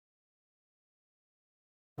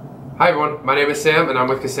Hi everyone, my name is Sam and I'm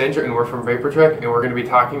with Cassandra and we're from VaporTrek and we're going to be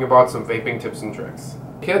talking about some vaping tips and tricks.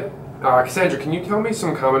 Cassandra, can you tell me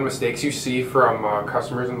some common mistakes you see from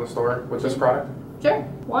customers in the store with this product? Sure.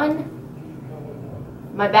 1,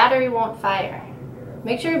 my battery won't fire.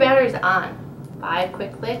 Make sure your battery's on. 5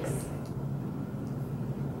 quick clicks,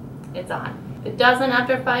 it's on. If it doesn't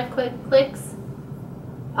after 5 quick clicks,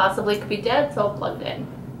 possibly could be dead, so plug it in.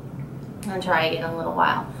 And try again in a little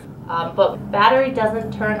while. But battery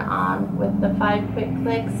doesn't turn on with the 5 quick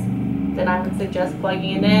clicks, then I would suggest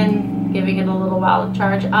plugging it in, giving it a little while to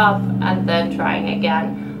charge up, and then trying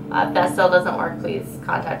again. If that still doesn't work, please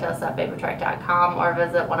contact us at VaporTrek.com or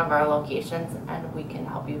visit one of our locations and we can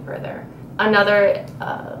help you further. Another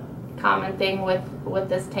common thing with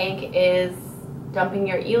this tank is dumping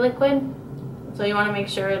your e-liquid. So you want to make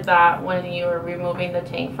sure that when you are removing the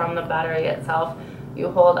tank from the battery itself, you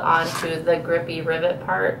hold on to the grippy rivet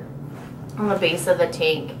part on the base of the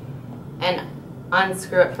tank and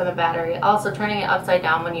unscrew it from the battery. Also, turning it upside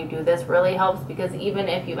down when you do this really helps, because even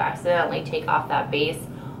if you accidentally take off that base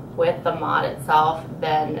with the mod itself,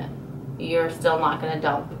 then you're still not going to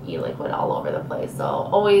dump e-liquid all over the place. So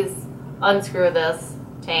always unscrew this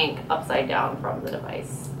tank upside down from the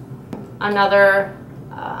device. Another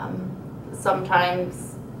sometimes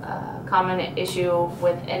common issue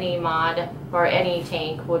with any mod or any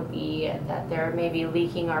tank would be that there may be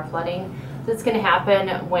leaking or flooding. This can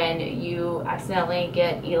happen when you accidentally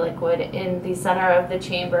get e-liquid in the center of the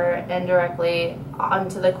chamber and directly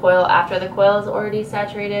onto the coil after the coil is already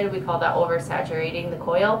saturated. We call that oversaturating the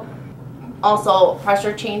coil. Also,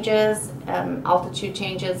 pressure changes, altitude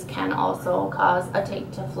changes can also cause a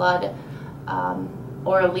tank to flood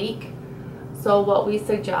or leak. So what we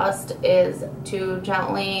suggest is to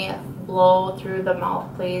gently blow through the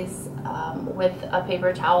mouthpiece with a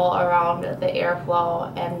paper towel around the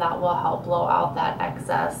airflow, and that will help blow out that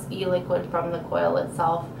excess e-liquid from the coil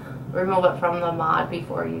itself. Remove it from the mod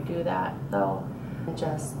before you do that though, and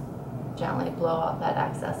just gently blow out that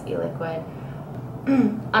excess e-liquid.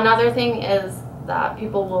 Another thing is that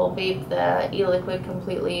people will vape the e-liquid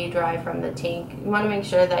completely dry from the tank. You want to make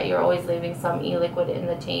sure that you're always leaving some e-liquid in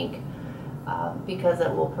the tank because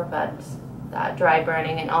it will prevent that dry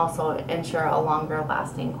burning and also ensure a longer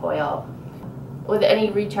lasting coil. With any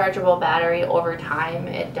rechargeable battery, over time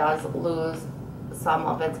it does lose some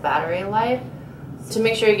of its battery life. To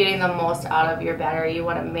make sure you're getting the most out of your battery, you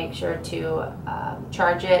want to make sure to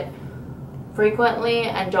charge it frequently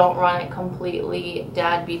and don't run it completely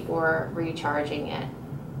dead before recharging it.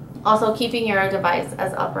 Also, keeping your device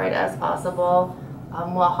as upright as possible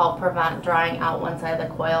will help prevent drying out one side of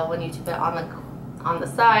the coil. When you tip it on the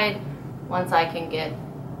side, one side can get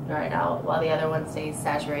dried out while the other one stays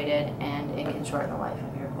saturated, and it can shorten the life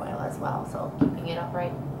of your coil as well. So keeping it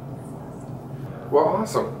upright. Well,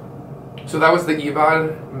 awesome. So that was the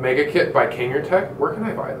Evod Mega Kit by Kangertech. Where can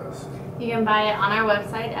I buy this? You can buy it on our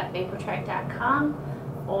website at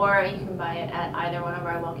VaporTrek.com, or you can buy it at either one of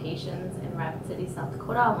our locations in Rapid City, South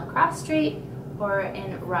Dakota on La Crosse Street, or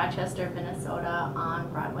in Rochester, Minnesota on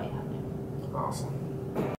Broadway Avenue. Awesome.